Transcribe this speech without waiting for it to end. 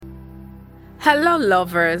Hello,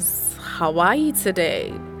 lovers. How are you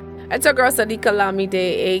today? It's your girl Sadika Lamide,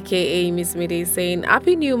 aka Miss Mide, saying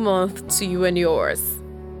Happy New Month to you and yours.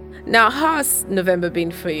 Now, how's November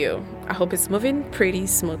been for you? I hope it's moving pretty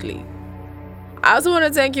smoothly. I also want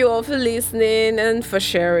to thank you all for listening and for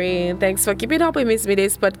sharing. Thanks for keeping up with Miss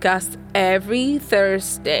Mide's podcast every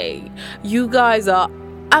Thursday. You guys are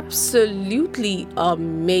absolutely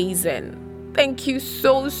amazing. Thank you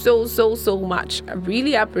so much. I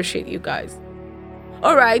really appreciate you guys.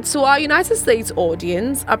 Alright, so our United States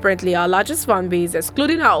audience, apparently our largest fan base,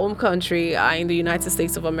 excluding our home country, are in the United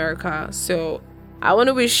States of America. So I want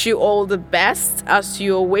to wish you all the best as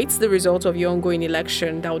you await the result of your ongoing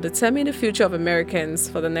election that will determine the future of Americans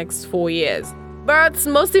for the next 4 years. But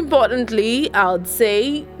most importantly, I would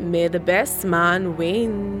say, may the best man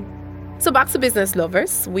win. So back to business,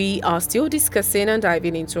 lovers. We are still discussing and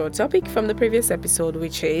diving into our topic from the previous episode,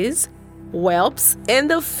 which is whelps in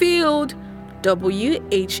the field.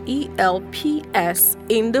 WHELPS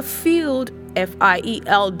in the field,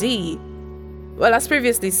 FIELD. Well, as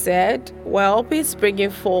previously said, whelp is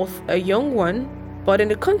bringing forth a young one, but in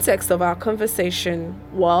the context of our conversation,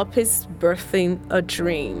 whelp is birthing a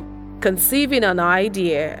dream, conceiving an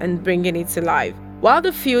idea and bringing it to life. While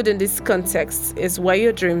the field in this context is where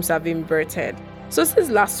your dreams have been birthed. So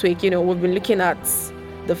since last week, we've been looking at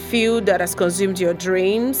the field that has consumed your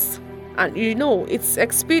dreams. And it's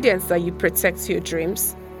expedient that you protect your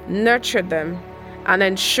dreams, nurture them, and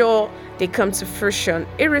ensure they come to fruition,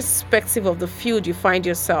 irrespective of the field you find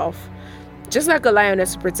yourself. Just like a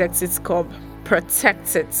lioness protects its cub,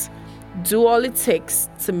 protect it. Do all it takes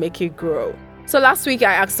to make it grow. So last week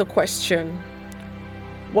I asked a question.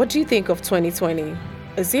 What do you think of 2020?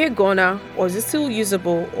 Is it a goner, or is it still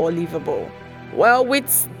usable or livable? Well, with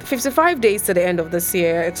 55 days to the end of this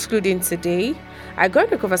year, excluding today, I got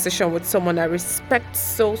in a conversation with someone I respect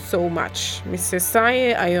so much, Mrs.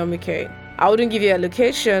 Saye Ayomike. I wouldn't give you a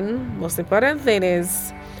location. Most important thing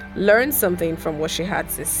is learn something from what she had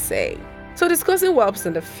to say. So discussing whelps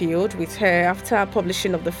in the field with her after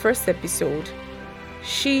publishing of the first episode,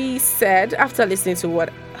 she said, after listening to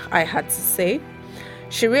what I had to say,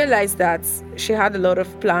 she realized that she had a lot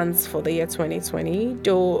of plans for the year 2020,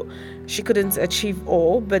 though she couldn't achieve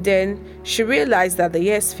all, but then she realized that the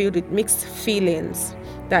year is filled with mixed feelings,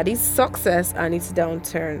 that is success and its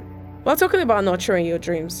downturn. While talking about nurturing your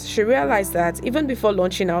dreams, she realized that even before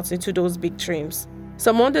launching out into those big dreams,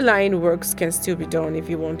 some underlying works can still be done if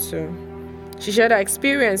you want to. She shared her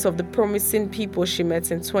experience of the promising people she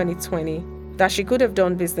met in 2020 that she could have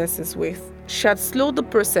done businesses with. She had slowed the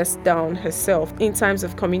process down herself in times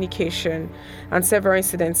of communication and several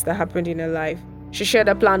incidents that happened in her life. She shared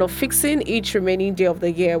a plan of fixing each remaining day of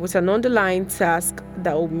the year with an underlying task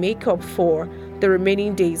that will make up for the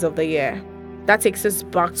remaining days of the year. That takes us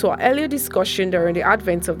back to our earlier discussion during the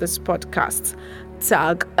advent of this podcast.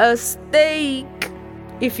 Tag a stake.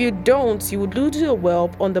 If you don't, you would lose your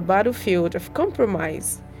whelp on the battlefield of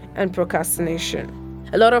compromise and procrastination.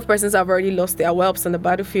 A lot of persons have already lost their whelps on the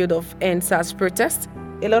battlefield of EndSARS protest.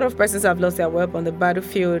 A lot of persons have lost their whelp on the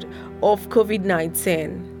battlefield of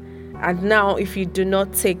COVID-19. And now, if you do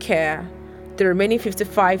not take care, the remaining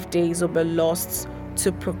 55 days will be lost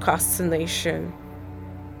to procrastination.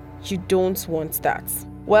 You don't want that.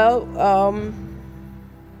 Well,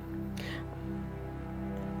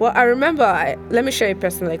 I remember, let me share a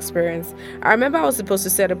personal experience. I remember I was supposed to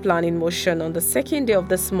set a plan in motion on the second day of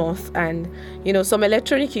this month, and some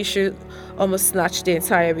electronic issue almost snatched the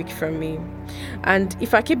entire week from me. And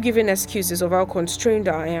if I keep giving excuses of how constrained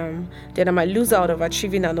I am, then I might lose out of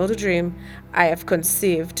achieving another dream I have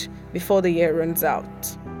conceived before the year runs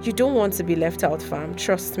out. You don't want to be left out, fam.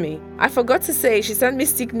 Trust me. I forgot to say, she sent me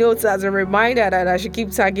stick notes as a reminder that I should keep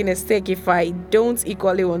tagging a stake if I don't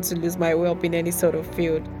equally want to lose my whelp in any sort of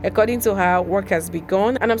field. According to her, work has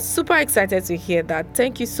begun, and I'm super excited to hear that.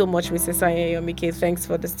 Thank you so much, Mrs. Ayomike. Thanks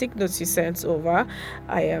for the stick notes you sent over.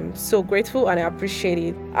 I am so grateful and I appreciate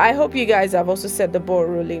it. I hope you guys have also set the ball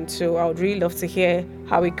rolling too. I would really love to hear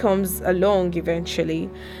how it comes along eventually.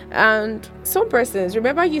 And some persons,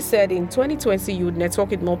 remember you said in 2020 you would network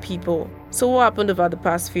with more people. So what happened over the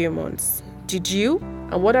past few months? Did you?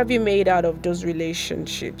 And what have you made out of those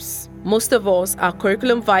relationships? Most of us, our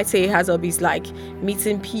curriculum vitae has hobbies like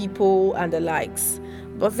meeting people and the likes.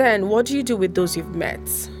 But then what do you do with those you've met?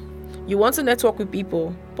 You want to network with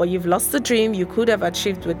people, but you've lost the dream you could have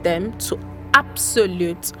achieved with them to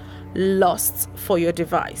absolute lost for your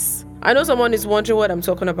device. I know someone is wondering what I'm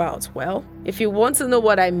talking about. Well, if you want to know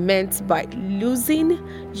what I meant by losing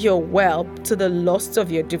your whelp to the loss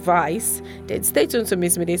of your device, then stay tuned to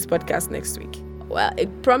Miss Mide's podcast next week. Well,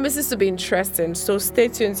 it promises to be interesting, so stay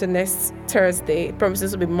tuned to next Thursday. It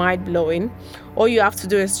promises to be mind-blowing. All you have to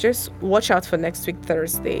do is just watch out for next week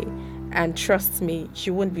Thursday, and trust me,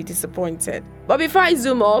 you won't be disappointed. But before I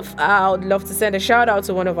zoom off, I would love to send a shout out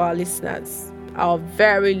to one of our listeners, our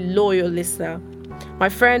very loyal listener, my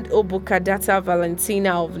friend Obukadata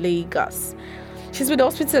Valentina of Lagos. She's been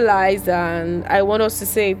hospitalized, and I want us to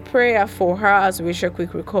say prayer for her as we wish her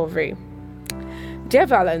quick recovery. Dear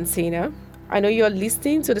Valentina, I know you're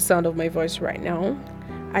listening to the sound of my voice right now.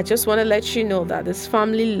 I just want to let you know that this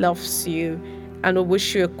family loves you and will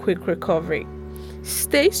wish you a quick recovery.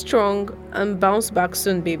 Stay strong and bounce back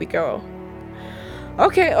soon, baby girl.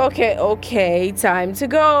 Okay, time to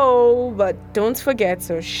go. But don't forget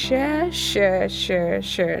to share.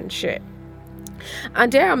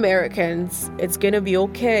 And dear Americans, it's going to be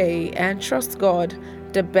okay, and trust God,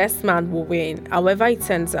 the best man will win. However it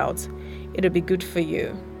turns out, it'll be good for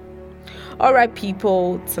you. Alright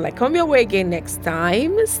people, till I come your way again next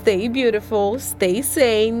time, stay beautiful, stay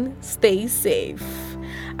sane, stay safe.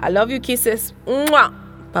 I love you, kisses. Mwah.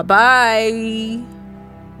 Bye-bye.